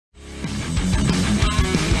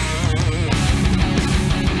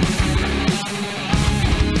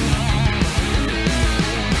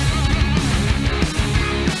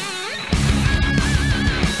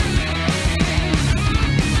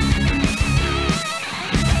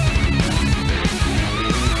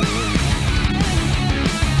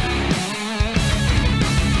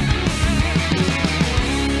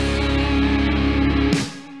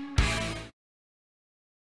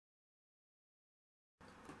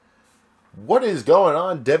What is going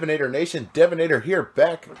on, Devinator Nation? Devinator here,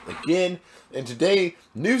 back again. And today,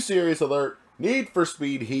 new series alert, Need for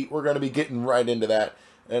Speed Heat. We're going to be getting right into that.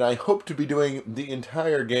 And I hope to be doing the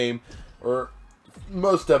entire game, or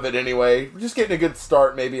most of it anyway. We're just getting a good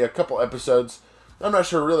start, maybe a couple episodes. I'm not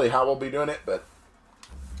sure really how we'll be doing it, but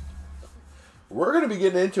we're going to be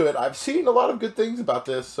getting into it. I've seen a lot of good things about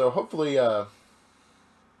this, so hopefully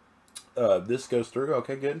this goes through.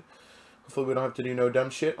 Okay, good. Hopefully we don't have to do no dumb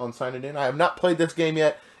shit on signing in. I have not played this game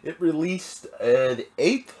yet. It released the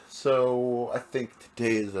 8th, so I think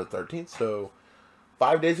today is the 13th, so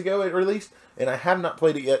 5 days ago it released, and I have not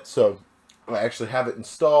played it yet, so I actually have it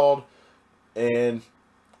installed, and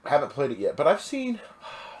I haven't played it yet. But I've seen,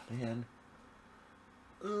 oh, man,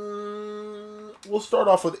 we'll start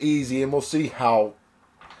off with easy, and we'll see how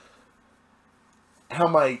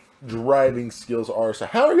my driving skills are. So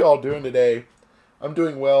how are y'all doing today? I'm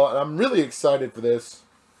doing well, and I'm really excited for this.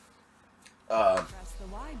 Press the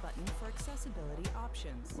Y button for accessibility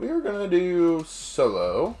options. We're gonna do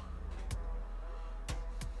solo.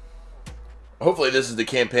 Hopefully this is the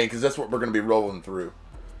campaign, because that's what we're gonna be rolling through.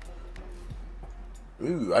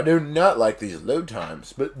 Ooh, I do not like these load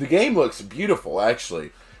times, but the game looks beautiful,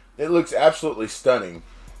 actually. It looks absolutely stunning,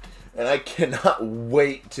 and I cannot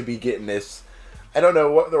wait to be getting this. I don't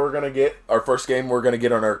know what we're gonna get, our first game we're gonna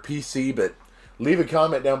get on our PC, but leave a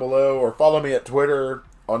comment down below, or follow me at Twitter,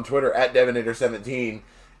 on Twitter at Devinator17,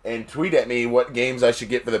 and tweet at me what games I should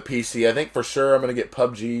get for the PC. I think for sure I'm going to get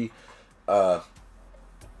PUBG. I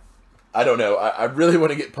don't know. I really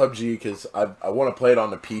want to get PUBG because I want to play it on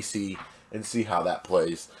the PC and see how that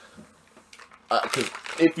plays. Because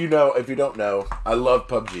if you don't know, I love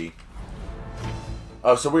PUBG.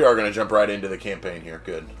 Oh, so we are going to jump right into the campaign here.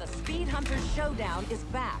 Good. The Speed Hunters Showdown is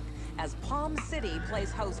back, as Palm City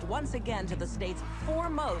plays host once again to the state's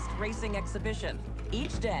foremost racing exhibition.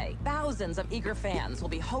 Each day, thousands of eager fans will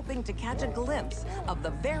be hoping to catch a glimpse of the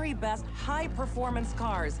very best high-performance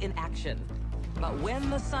cars in action. But when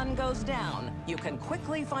the sun goes down, you can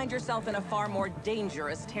quickly find yourself in a far more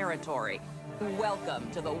dangerous territory. Welcome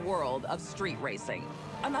to the world of street racing.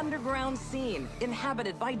 An underground scene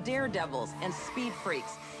inhabited by daredevils and speed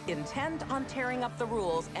freaks, intent on tearing up the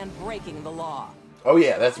rules and breaking the law. Oh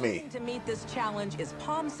yeah, that's me. To meet this challenge is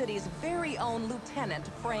Palm City's very own Lieutenant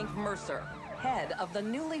Frank Mercer, head of the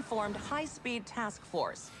newly formed high-speed task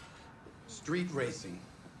force. Street racing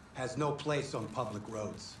has no place on public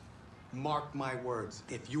roads. Mark my words,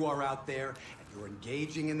 if you are out there and you're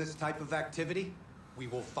engaging in this type of activity, we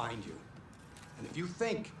will find you. And if you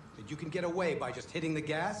think that you can get away by just hitting the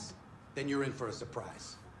gas, then you're in for a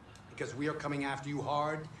surprise. Because we are coming after you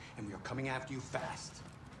hard, and we are coming after you fast.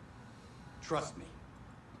 Trust me,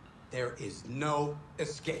 there is no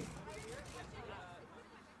escape.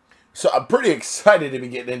 So I'm pretty excited to be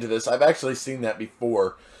getting into this. I've actually seen that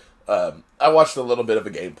before. I watched a little bit of a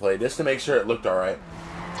gameplay just to make sure it looked alright.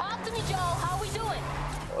 Talk to me, Joe. How we doing?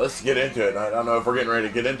 Well, let's get into it. I don't know if we're getting ready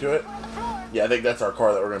to get into it. Yeah, I think that's our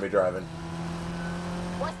car that we're going to be driving.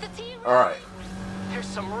 What's the team? Alright. There's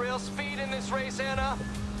some real speed in this race, Anna.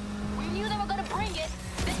 We knew they were gonna bring it.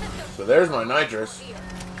 This is the So there's my nitrous.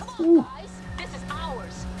 Come on, Ooh. guys. This is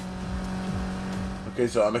ours. Okay,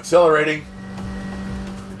 so I'm accelerating.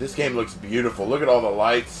 This game looks beautiful. Look at all the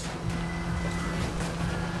lights.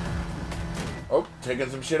 Oh, taking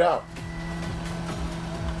some shit out.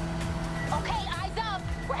 Okay, eyes up.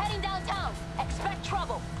 We're heading downtown. Expect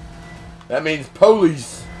trouble. That means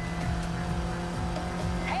police.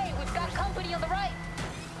 Hey, we've got company on the right.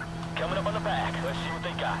 Coming up on the back. Let's see what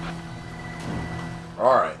they got.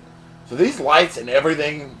 Alright. So these lights and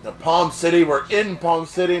everything, the Palm City, we're in Palm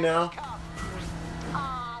City now.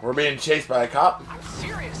 We're being chased by a cop. I'm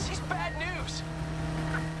serious. He's bad news.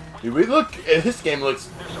 Dude, this game looks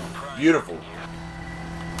beautiful.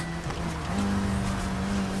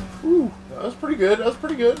 Ooh, that was pretty good. That was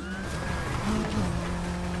pretty good.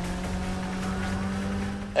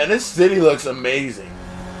 And this city looks amazing.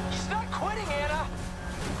 He's not quitting, Anna.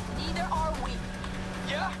 Neither are we.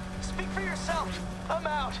 Yeah? Speak for yourself. I'm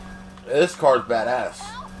out. This car's badass.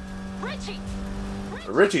 Al? Richie!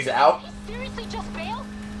 Richie's out. He seriously just bailed?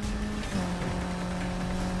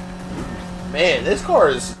 Man, this car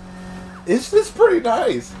is... It's just pretty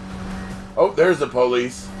nice. Oh, there's the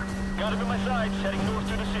police. Got him in my sights, heading north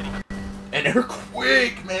through the city. And they're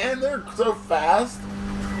quick, man. They're so fast.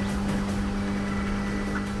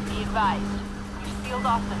 Be advised. We sealed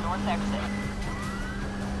off the north exit.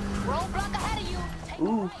 Roadblock ahead of you. Take a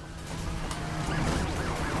Ooh. break.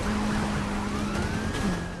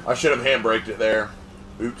 I should have handbraked it there.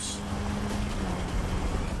 Oops.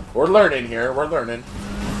 We're learning here. We're learning.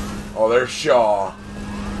 Oh, there's Shaw.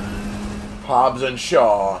 Hobbs and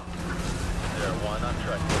Shaw.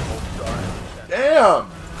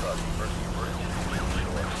 Damn!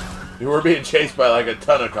 You were being chased by like a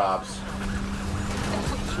ton of cops.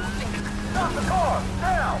 Stop the car!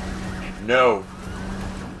 Now! No.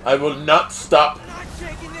 I will not stop. I'm not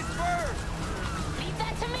shaking this bird! Leave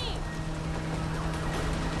that to me.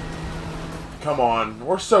 Come on.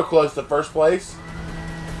 We're so close to first place.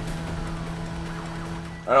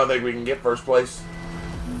 I don't think we can get first place.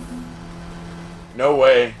 No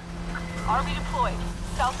way. RV deployed.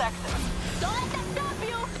 South exit. Don't let that stop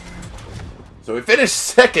you. So we finished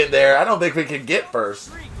second there. I don't think we can get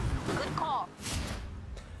first. Good call.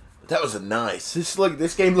 That was a nice.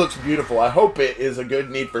 This game looks beautiful. I hope it is a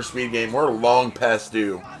good Need for Speed game. We're long past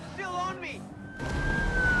due. God's still on me!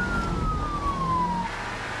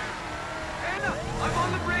 Anna! I'm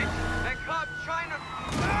on the bridge! That cop's trying to...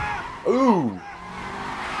 Ah! Ooh.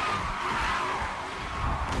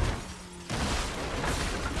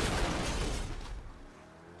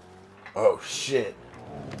 Oh shit.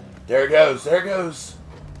 There it goes. There it goes.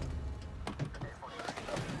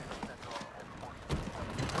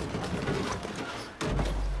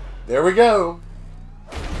 There we go.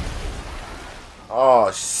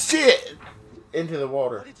 Oh shit! Into the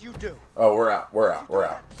water. What did you do? Oh, we're out. We're out. We're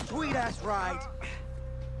out. Sweet ass ride.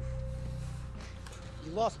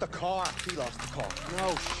 You lost the car. He lost the car.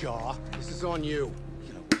 No, Shaw. This is on you.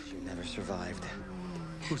 You know what? You never survived.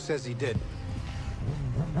 Who says he did?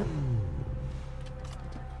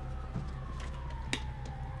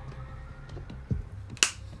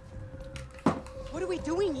 What are we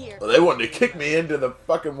doing here? Well, they wanted to kick me into the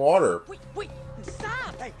fucking water. Wait,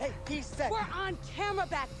 stop! Hey, he said... We're on camera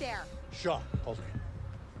back there. Shaw, hold it.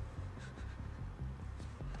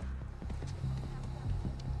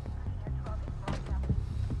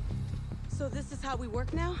 So this is how we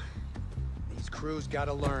work now? These crews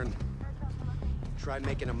gotta learn. Try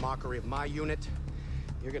making a mockery of my unit,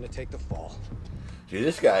 you're gonna take the fall. Dude,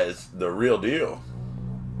 this guy is the real deal.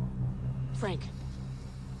 Frank,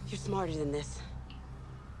 you're smarter than this.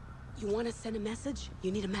 You want to send a message?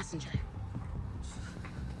 You need a messenger.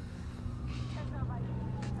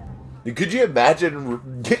 Dude, could you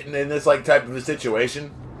imagine getting in this like type of a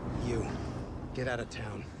situation? You, get out of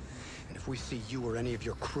town. And if we see you or any of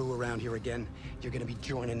your crew around here again, you're gonna be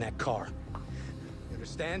joining that car. You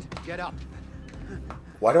understand? Get up.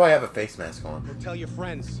 Why do I have a face mask on? Go tell your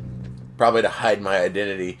friends. Probably to hide my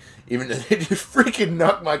identity. Even though they just freaking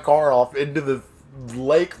knocked my car off into the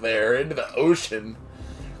lake there, into the ocean.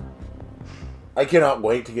 I cannot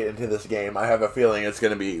wait to get into this game. I have a feeling it's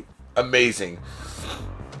going to be amazing.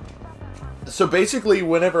 So basically,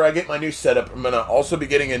 whenever I get my new setup, I'm going to also be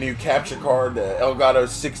getting a new capture card, the Elgato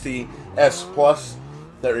 60S Plus,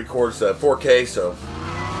 that records 4K, so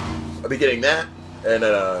I'll be getting that. And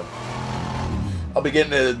I'll be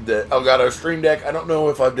getting the Elgato Stream Deck. I don't know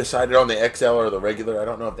if I've decided on the XL or the regular. I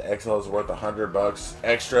don't know if the XL is worth $100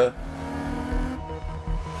 extra.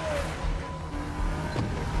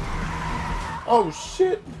 Oh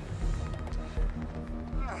shit!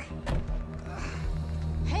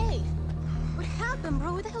 Hey, what happened,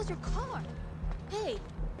 bro? Where the hell's your car? Hey,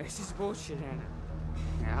 This is bullshit, Anna.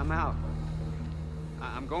 Yeah, I'm out.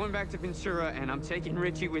 I'm going back to Ventura, and I'm taking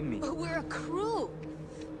Richie with me. but we're a crew.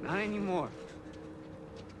 Not anymore.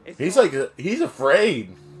 It's He's like, he's afraid.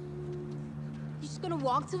 You just gonna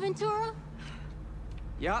walk to Ventura?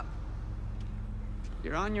 Yup.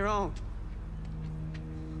 You're on your own.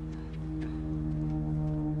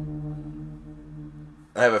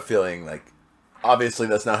 I have a feeling, like, obviously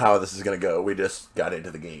that's not how this is going to go. We just got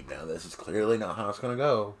into the game now. This is clearly not how it's going to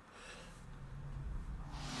go.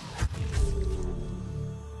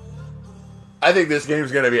 I think this game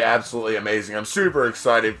is going to be absolutely amazing. I'm super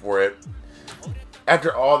excited for it.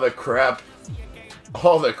 After all the crap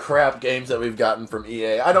games that we've gotten from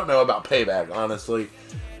EA. I don't know about Payback, honestly.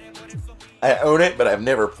 I own it, but I've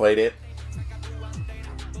never played it.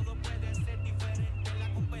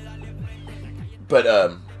 But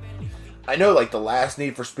I know like the last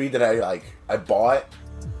Need for Speed that I bought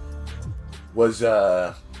was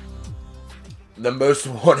the Most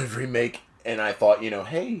Wanted remake, and I thought, you know,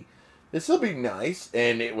 hey, this will be nice,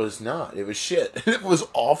 and it was not. It was shit. It was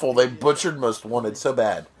awful. They butchered Most Wanted so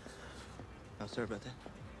bad. Oh, sorry about that.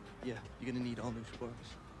 Yeah, you're gonna need all new sparks.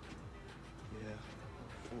 Yeah,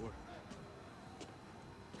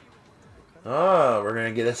 4. Oh, we're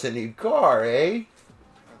gonna get us a new car, eh?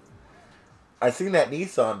 I seen that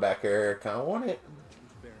Nissan back there. I kind of want it.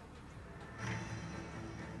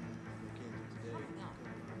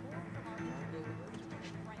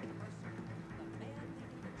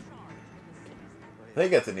 I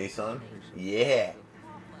think that's a Nissan. Yeah.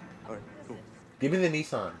 All right, cool. Give me the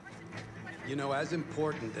Nissan. You know, as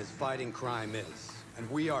important as fighting crime is, and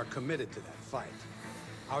we are committed to that fight,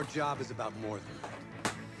 our job is about more than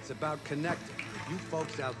that. It's about connecting with you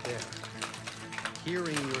folks out there,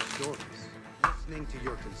 hearing your stories, listening to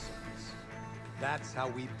your concerns. That's how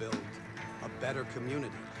we build a better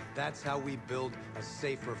community. That's how we build a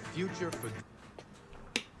safer future for...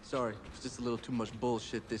 Sorry, it's just a little too much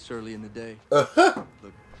bullshit this early in the day. Look,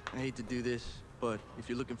 I hate to do this, but if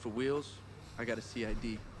you're looking for wheels, I got a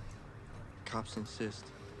CID. Cops insist.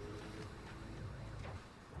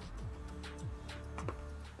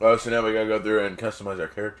 Oh, so now we gotta go through and customize our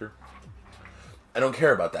character? I don't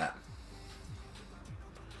care about that.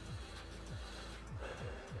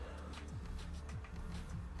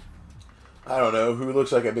 I don't know who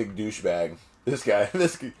looks like a big douchebag. This guy.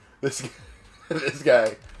 This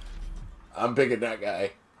guy. I'm picking that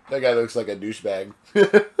guy. That guy looks like a douchebag.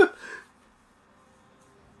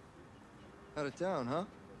 Out of town, huh?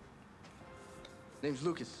 Name's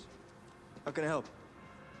Lucas. How can I help?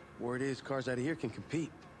 Word is cars out of here can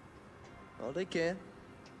compete. Oh, they can.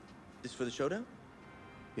 This for the showdown?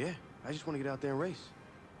 Yeah, I just want to get out there and race.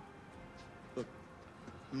 Look,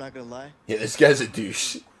 I'm not gonna lie. Yeah, this guy's a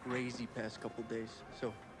douche. Crazy past couple days,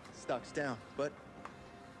 so stock's down. But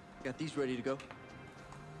got these ready to go.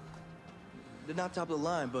 They're not top of the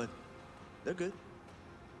line, but they're good.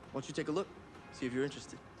 Why don't you take a look? See if you're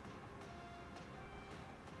interested.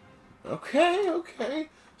 Okay.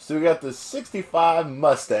 So we got the 65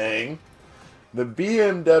 Mustang, the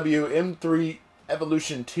BMW M3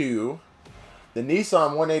 Evolution 2, the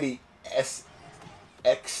Nissan 180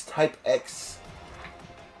 SX Type X,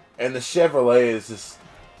 and the Chevrolet is just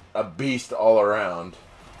a beast all around.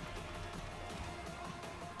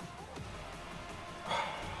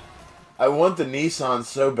 I want the Nissan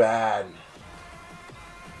so bad,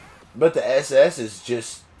 but the SS is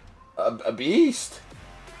just a beast.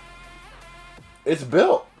 It's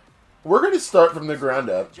built. We're going to start from the ground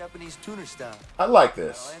up. Japanese tuner style. I like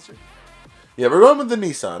this. Yeah, we're going with the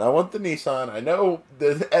Nissan. I want the Nissan. I know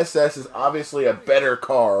the SS is obviously a better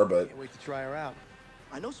car, but... Can't wait to try her out.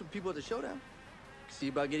 I know some people at the showdown. See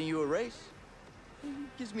about getting you a race.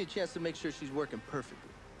 Gives me a chance to make sure she's working perfectly.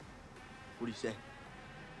 What do you say?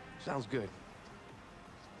 Sounds good.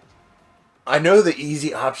 I know the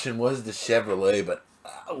easy option was the Chevrolet, but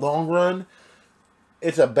long run,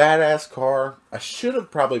 it's a badass car. I should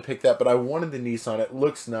have probably picked that, but I wanted the Nissan. It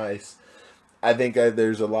looks nice. I think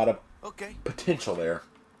there's a lot of potential there.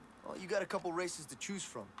 Well, you got a couple races to choose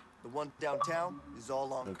from. The one downtown is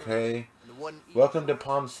all on Okay. curves. The one Welcome to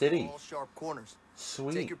Palm City. all sharp corners.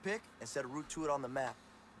 Sweet. Take your pick and set a route to it on the map.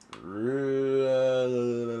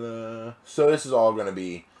 So this is all going to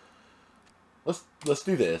be... Let's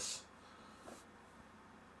do this.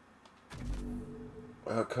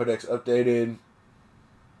 Codex updated.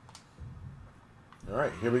 All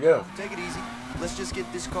right, here we go. Take it easy. Let's just get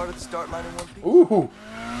this car to the start line in one piece. Ooh.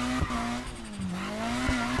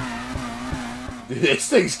 Dude, this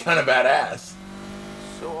thing's kind of badass.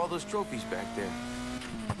 So all those trophies back there.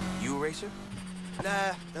 You a racer?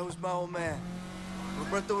 Nah, that was my old man,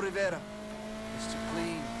 Roberto Rivera. Mr.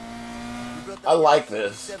 Clean. He built that I like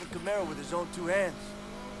this. 7 Camaro with his own 2 hands.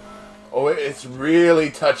 Oh, it's really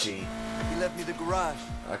touchy. He left me the garage.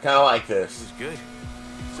 I kind of like It this. was good.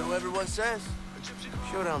 So everyone says.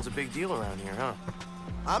 Showdown's a big deal around here, huh?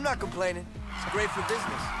 I'm not complaining. It's great for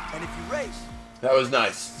business. And if you race, That was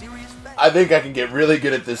nice. serious bet. I think I can get really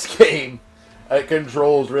good at this game. It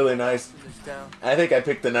controls really nice. In this town. I think I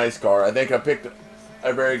picked a nice car. I think I picked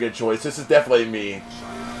a very good choice. This is definitely me.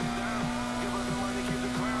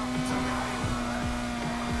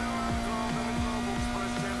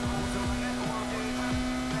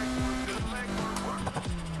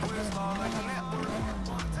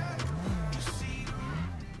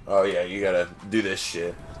 Oh yeah, you gotta do this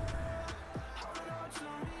shit.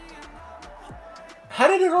 How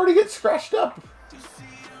did it already get scratched up?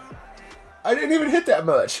 I didn't even hit that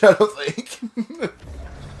much, I don't think.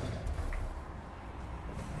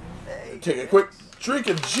 Hey, Take a quick drink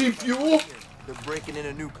of G Fuel. they're breaking in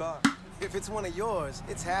a new car. If it's one of yours,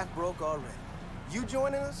 it's half broke already. You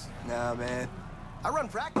joining us? Nah, man. I run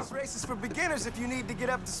practice races for beginners if you need to get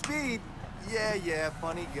up to speed. Yeah,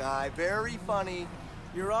 funny guy. Very funny.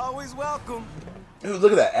 You're always welcome. Ooh,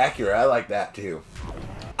 look at that Acura. I like that too.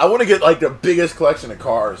 I want to get like the biggest collection of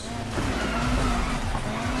cars.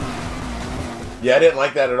 Yeah, I didn't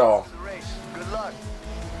like that at all. The race. Good luck.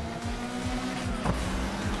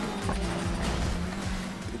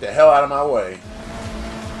 Get the hell out of my way.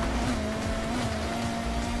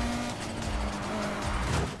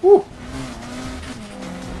 Woo.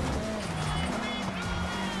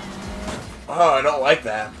 Oh, I don't like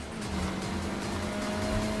that.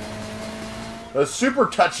 It's super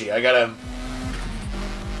touchy. I gotta...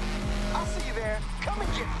 I'll see you there. Come and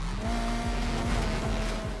get me.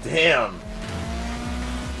 Damn.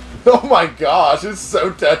 Oh my gosh, it's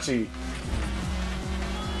so touchy.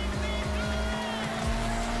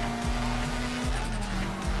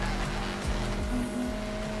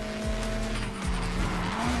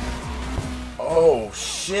 Oh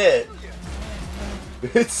shit.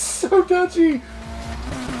 It's so touchy.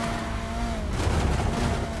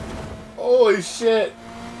 Holy shit.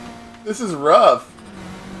 This is rough.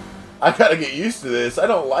 I gotta get used to this. I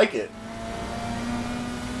don't like it.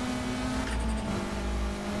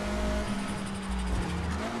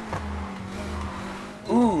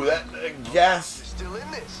 Ooh, that gas. Still in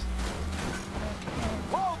this.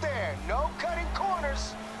 Whoa there. No cutting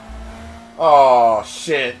corners. Oh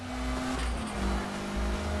shit.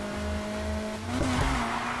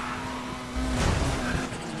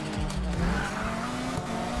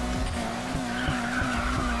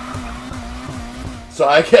 So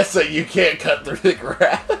I guess that you can't cut through the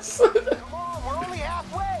grass. Come on, we're only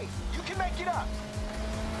halfway. You can make it up.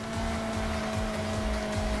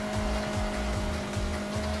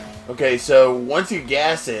 Okay, so once you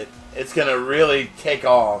gas it, it's gonna really take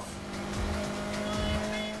off.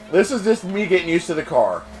 This is just me getting used to the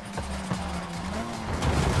car.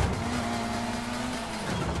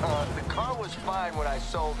 The car was fine when I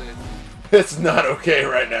sold it. It's not okay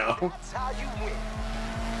right now. That's how you win.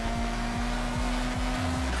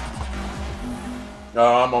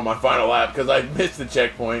 Oh, I'm on my final lap because I missed the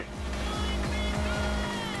checkpoint.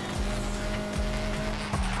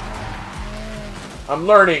 I'm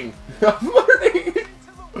learning. I'm learning.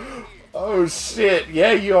 Oh shit.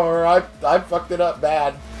 Yeah, you are. I fucked it up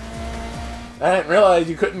bad. I didn't realize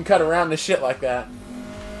you couldn't cut around the shit like that.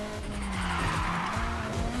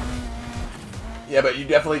 Yeah, but you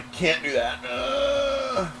definitely can't do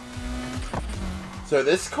that. So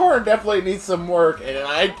this car definitely needs some work, and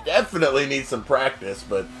I definitely need some practice,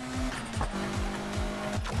 but...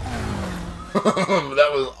 that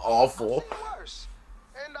was awful. Worse.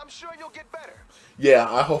 And I'm sure you'll get better. Yeah,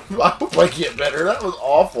 I hope I get better. That was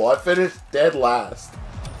awful. I finished dead last.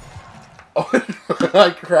 Oh,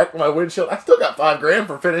 I cracked my windshield. I still got $5 grand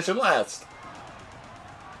for finishing last.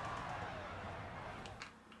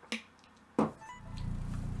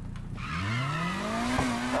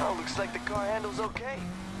 Oh, looks like the car handles okay.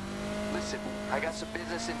 Listen, I got some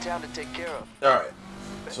business in town to take care of. Alright.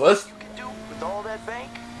 So let's... You can do with all that bank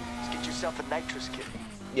is get yourself a nitrous kit.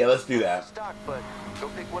 Yeah, let's do that. Stock, but go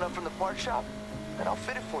pick one up from the part shop, and I'll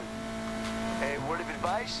fit it for you. Hey, word of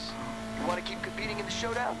advice: you want to keep competing in the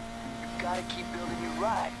showdown, you gotta keep building your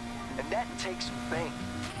ride, and that takes bank.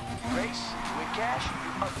 You race, you win cash,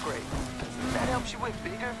 you upgrade. That helps you win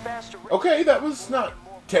bigger, faster. Okay, that was not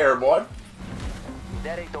terrible.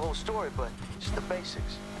 That ain't the whole story, but just the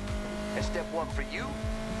basics. And step one for you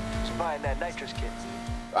is buying that nitrous kit.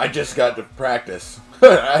 I just got to practice.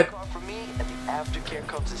 Car for me, and the aftercare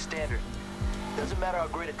comes as standard. Doesn't matter how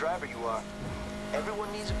great a driver you are.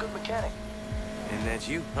 Everyone needs a good mechanic. And that's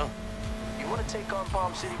you, huh? You want to take on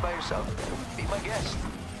Palm City by yourself? Be my guest.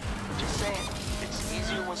 Just saying, it's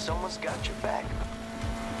easier when someone's got your back.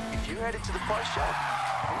 If you're headed to the part shop,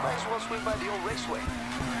 you might as well swing by the old raceway.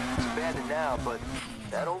 It's abandoned now, but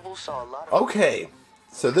that oval saw a lot of... Okay,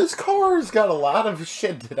 so this car's got a lot of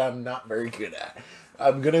shit that I'm not very good at.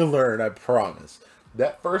 I'm gonna learn, I promise.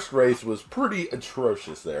 That first race was pretty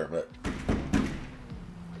atrocious there, but...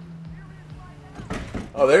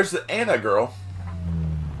 Oh, there's the Anna girl.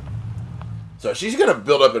 So she's gonna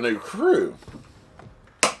build up a new crew.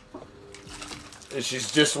 And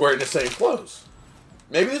she's just wearing the same clothes.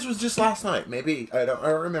 Maybe this was just last night. Maybe. I don't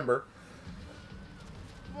remember.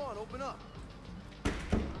 Come on, open up.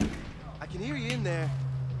 I can hear you in there.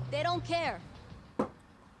 They don't care.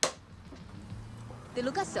 Did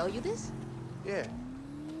Lucas sell you this? Yeah.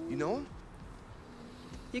 You know him?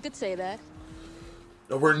 You could say that.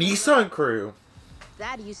 Oh, we're Nissan crew.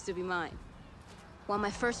 That used to be mine. Won my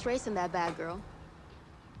first race in that bad girl.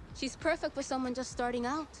 She's perfect for someone just starting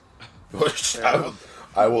out.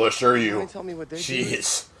 I will assure you, Tell me what they she do.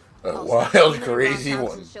 is a Oh, wild, so you know crazy around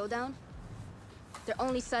one. Thompson Showdown? They're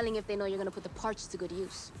only selling if they know you're gonna put the parts to good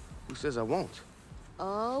use. Who says I won't?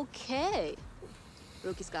 Okay.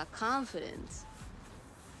 Rookie's got confidence.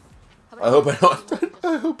 I hope I don't.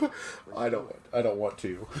 I hope I don't. I don't want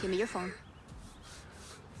to. Give me your phone.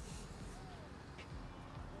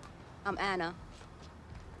 I'm Anna.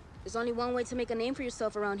 There's only one way to make a name for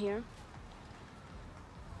yourself around here.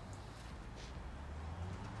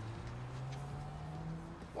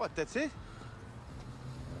 What, that's it?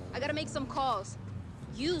 I gotta make some calls.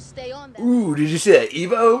 You stay on that. Ooh, did you see that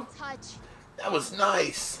Evo? Touch. That was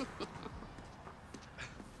nice.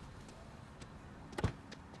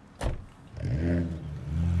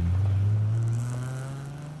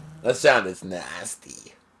 That sound is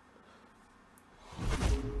nasty.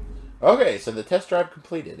 Okay, so the test drive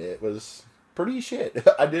completed. It was pretty shit.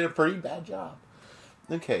 I did a pretty bad job.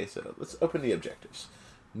 Okay, so let's open the objectives.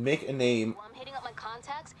 Make a name. While I'm hitting up my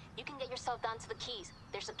contacts, you can get yourself down to the Keys.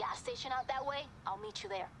 There's a gas station out that way. I'll meet you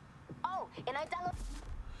there. Oh, and I download.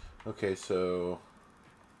 Okay, so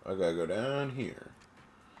I gotta go down here.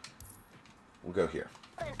 We'll go here.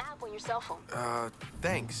 An app on your cell phone.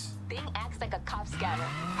 Thanks. Bing acts like a cop scanner.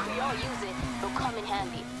 We all use it. It'll come in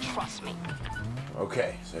handy. Trust me.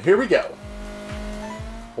 Okay, so here we go.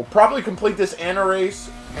 We'll probably complete this Anna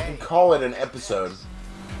race and call it an episode.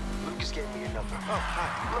 Lucas gave me your number. Oh,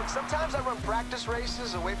 hi. Look, sometimes I run practice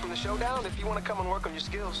races away from the showdown if you want to come and work on your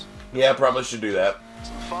skills. Yeah, probably should do that.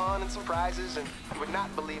 Some fun and some prizes, and you would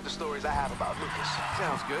not believe the stories I have about Lucas.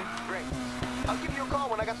 Sounds good. Great. I'll give you a call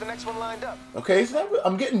when I got the next one lined up. Okay, so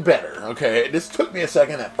I'm getting better. Okay, this took me a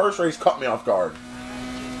second. That first race caught me off guard.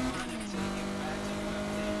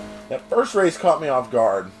 That first race caught me off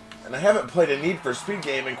guard. And I haven't played a Need for Speed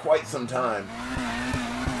game in quite some time.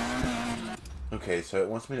 Okay, so it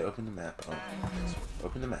wants me to open the map. Oh,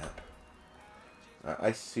 open the map.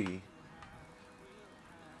 I see.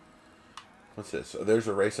 What's this? Oh, there's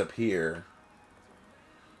a race up here.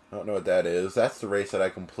 I don't know what that is. That's the race that I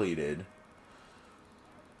completed.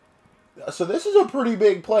 So this is a pretty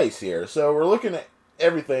big place here. So we're looking at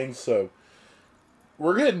everything. So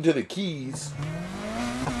we're getting to the Keys.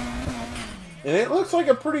 And it looks like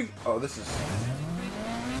a pretty... Oh, this is...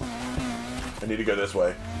 I need to go this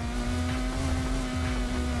way.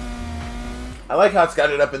 I like how it's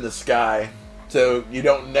got it up in the sky. So you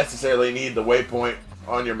don't necessarily need the waypoint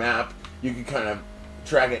on your map. You can kind of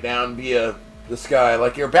track it down via the sky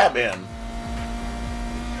like you're Batman.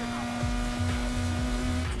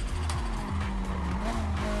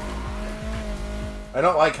 I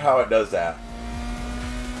don't like how it does that.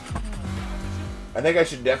 I think I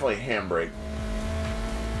should definitely handbrake.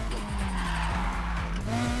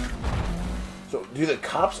 So, do the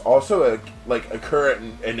cops also like occur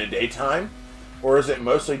in the daytime, or is it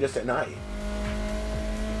mostly just at night?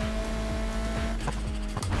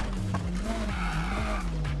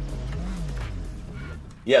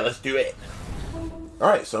 Yeah, let's do it. All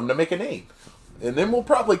right, so I'm gonna make a name, and then we'll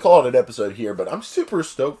probably call it an episode here. But I'm super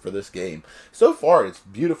stoked for this game. So far, it's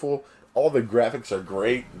beautiful. All the graphics are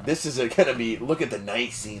great. This is gonna be. Look at the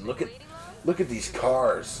night scene. Look at these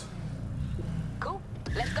cars. Cool.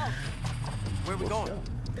 Let's go. Where are we going?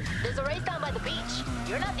 There's a race down by the beach.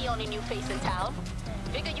 You're not the only new face in town.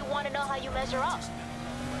 Figured you want to know how you measure up.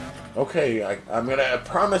 Okay, I'm gonna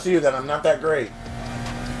promise you that I'm not that great.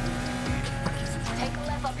 Take a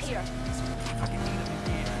left up here.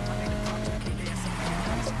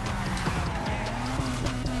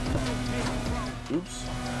 Oops.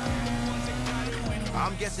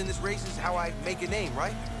 I'm guessing this race is how I make a name,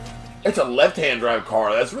 right? It's a left-hand drive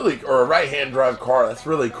car. That's really, or a right-hand drive car. That's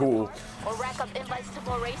really cool. Or rack up invites to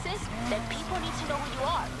more races, then people need to know who you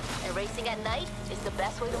are. And racing at night is the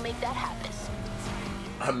best way to make that happen.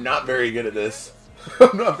 I'm not very good at this.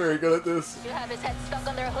 I'm not very good at this. You have his head stuck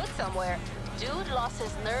on their hood somewhere. Dude lost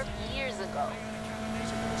his nerve years ago.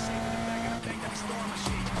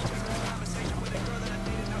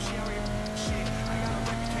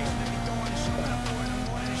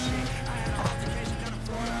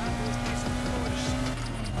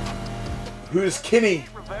 Who's Kenny?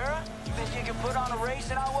 Rivera, you think you can put on a race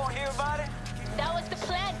and I won't hear about it? That was the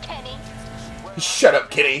plan, Kenny. Shut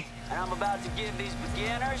up, Kenny. And I'm about to give these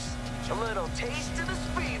beginners a little taste of the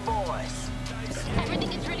speed boys.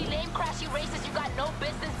 Everything is really lame, crashy races you got no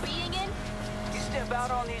business being in. You step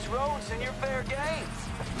out on these roads and you're fair game.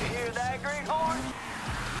 You hear that, Greenhorn?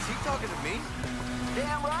 Is he talking to me?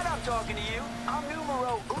 Damn right I'm talking to you. I'm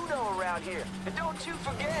numero uno around here. And don't you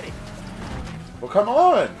forget it. Well, come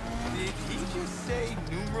on. Did he just say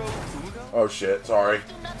numero uno? Oh, shit. Sorry.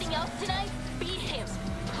 Do nothing else tonight? Beat him,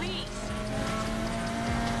 please.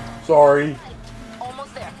 Sorry.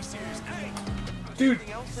 Almost there. Dude.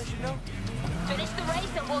 Anything else I should know? Finish the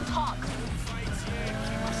race and we'll talk.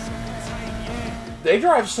 They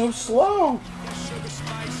drive so slow.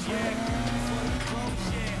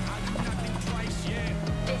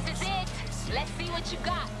 This is it. Let's see what you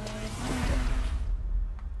got.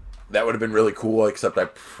 That would have been really cool, except I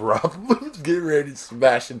probably was getting ready to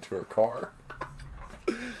smash into her car.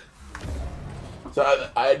 So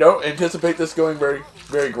I don't anticipate this going very,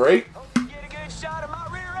 very great. Get a good shot of my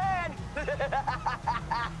rear end.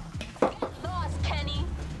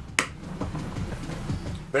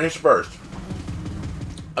 Finish first.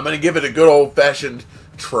 I'm going to give it a good old-fashioned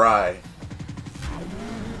try.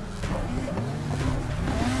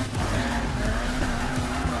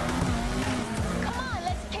 Come on,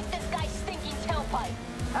 let's kick this guy's stinking tailpipe.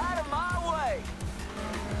 Out of my way!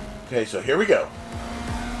 Okay, so here we go.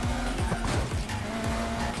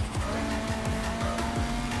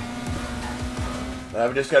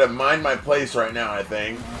 I've just got to mind my place right now, I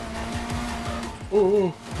think.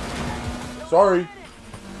 Ooh. Sorry.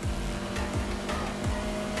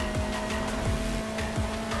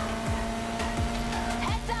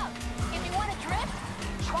 Heads up! If you want to drift,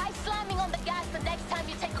 try slamming on the gas the next time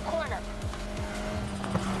you take a corner.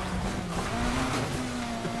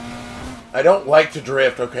 I don't like to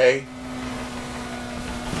drift, okay?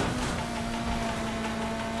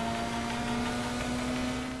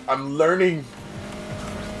 I'm learning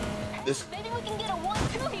this. Maybe we can get a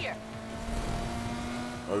 1-2 here.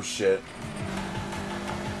 Oh shit.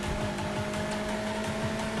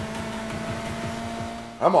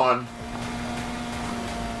 Come on.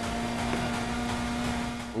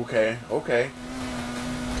 Okay, okay.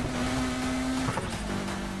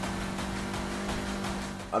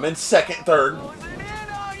 I'm in second, third.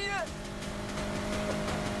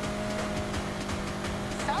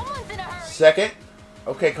 Someone's in a hurry. Second.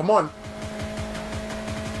 Okay, come on.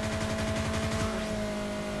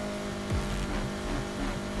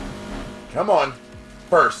 Come on.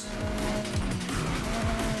 First.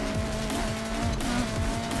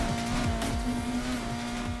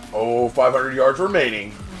 Oh, 500 yards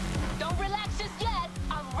remaining. Don't relax just yet.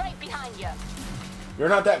 I'm right behind you. You're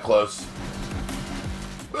not that close.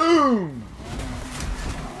 Boom!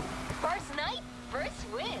 First night, first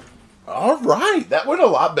win. All right. That went a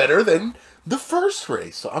lot better than the first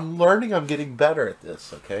race. So I'm learning. I'm getting better at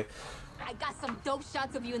this, okay? I got some dope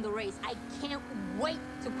shots of you in the race. I can't wait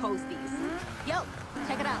to post these. Yo,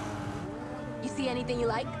 check it out. You see anything you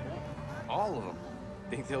like? All of them.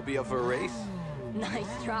 Think they'll be up for a race? Nice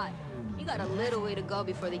try. You got a little way to go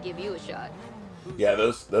before they give you a shot. Yeah,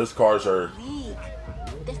 those cars are... League.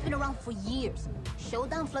 They've been around for years.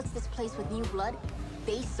 Showdown floods this place with new blood.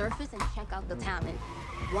 They surface and check out the talent.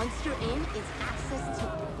 Once you're in, it's access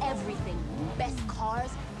to everything. Best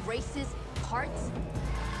cars, races, parts.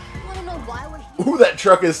 You wanna know why we're here? Ooh, that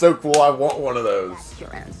truck is so cool. I want one of those. That's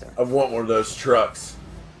your answer. I want one of those trucks.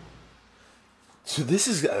 So this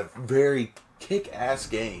is a very kick-ass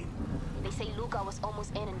game. They say Luca was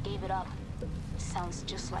almost in and gave it up. Sounds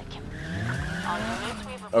just like him.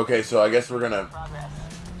 Okay, so I guess we're gonna...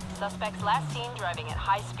 Suspects last seen driving at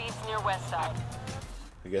high speeds near West Side.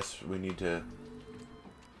 I guess we need to...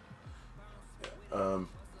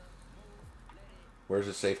 Where's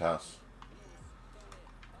the safe house?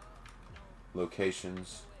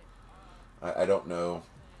 Locations. I don't know.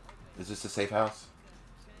 Is this a safe house?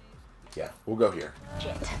 Yeah, we'll go here.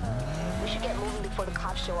 Shit. We should get moving before the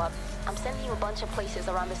cops show up. I'm sending you a bunch of places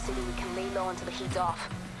around the city we can lay low until the heat's off.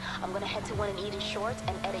 I'm gonna head to one in Eden Shorts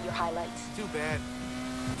and edit your highlights. Too bad.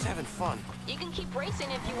 I was having fun. You can keep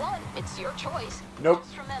racing if you want. It's your choice. Nope.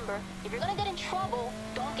 Just remember, if you're gonna get in trouble,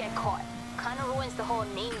 don't get caught. Kinda ruins the whole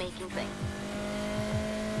name-making thing.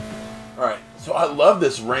 Alright, so I love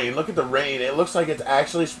this rain. Look at the rain. It looks like it's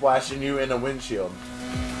actually splashing you in a windshield.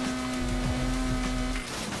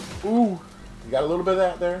 Ooh, you got a little bit of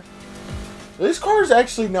that there. This car is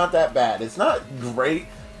actually not that bad. It's not great,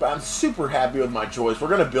 but I'm super happy with my choice. We're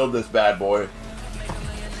going to build this bad boy.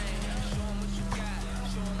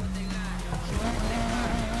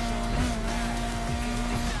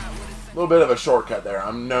 A little bit of a shortcut there.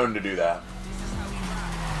 I'm known to do that.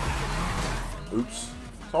 Oops.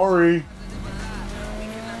 Sorry.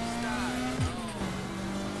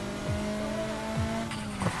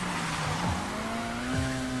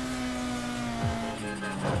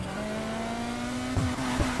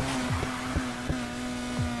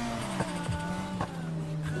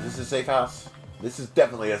 Is this a safe house? This is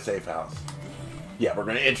definitely a safe house. Yeah, we're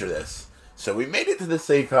going to enter this. So we made it to the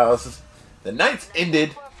safe house. The night's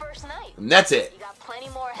ended. And that's it. You got plenty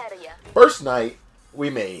more ahead of you. First night, we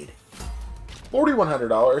made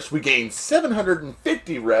 $4,100. We gained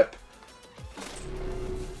 750 rep.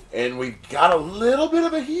 And we got a little bit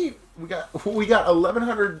of a heat. We got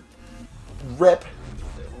 1,100 rep.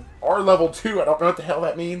 R level 2. I don't know what the hell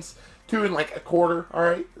that means. 2 and like a quarter.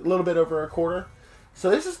 Alright. A little bit over a quarter. So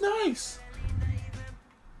this is nice.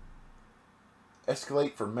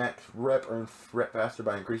 Escalate for max rep. Earn rep faster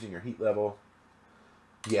by increasing your heat level.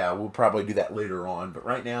 Yeah, we'll probably do that later on. But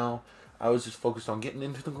right now, I was just focused on getting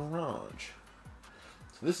into the garage.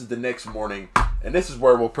 So this is the next morning. And this is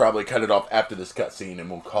where we'll probably cut it off after this cutscene.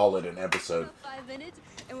 And we'll call it an episode. 5 minutes,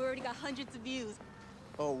 and we already got hundreds of views.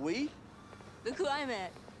 Oh, we? Look who I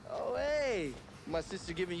met. Oh, hey. My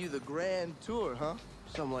sister giving you the grand tour, huh?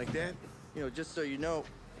 Something like that. You know, just so you know,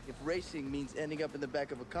 if racing means ending up in the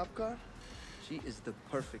back of a cop car, she is the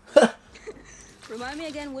perfect. Remind me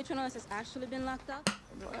again which one of us has actually been locked up?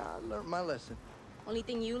 Well, I learned my lesson. Only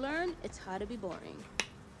thing you learn, it's how to be boring.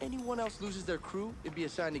 Anyone else loses their crew, it'd be a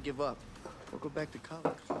sign to give up or go back to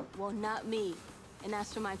college. Well, not me. And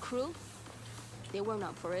as for my crew, they weren't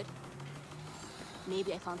up for it.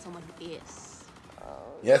 Maybe I found someone who is.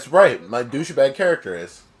 Yeah, that's right. My douchebag character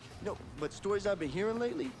is. You know, but stories I've been hearing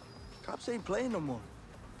lately, cops ain't playing no more.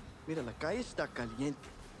 Mira, la calle está caliente.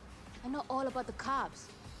 I know all about the cops.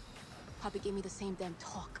 Papi gave me the same damn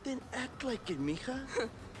talk. Then act like it, mija.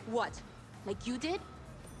 What? Like you did?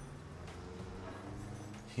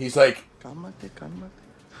 He's like, Cálmate, cálmate.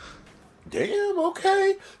 damn,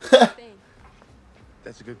 okay. Thing.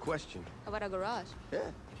 That's a good question. How about a garage? Yeah,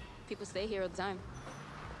 People stay here all the time.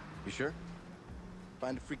 You sure?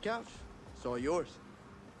 find a free couch. It's all yours.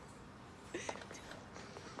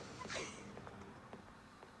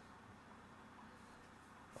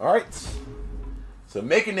 All right. So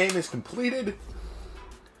make a name is completed.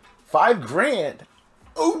 $5 grand.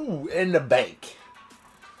 Ooh, in the bank.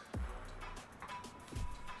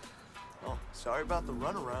 Oh, sorry about the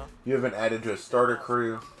runaround. You have been added to a starter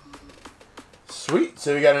crew. Sweet.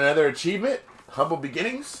 So we got another achievement. Humble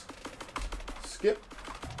beginnings. Skip.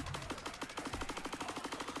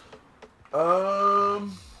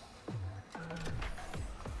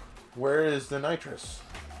 Where is the nitrous?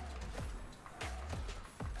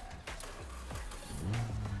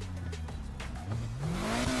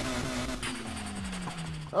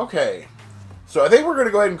 Okay. So I think we're going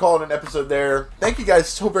to go ahead and call it an episode there. Thank you guys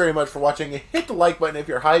so very much for watching. Hit the like button if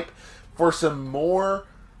you're hype for some more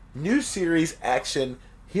new series action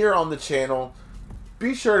here on the channel.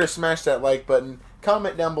 Be sure to smash that like button.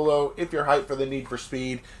 Comment down below if you're hyped for the Need for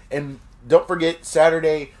Speed. And don't forget,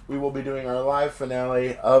 Saturday we will be doing our live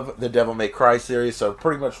finale of the Devil May Cry series. So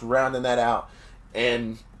pretty much rounding that out.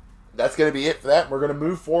 And that's going to be it for that. We're going to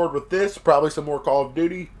move forward with this. Probably some more Call of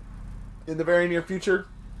Duty in the very near future.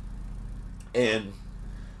 And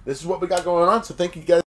this is what we got going on. So thank you guys.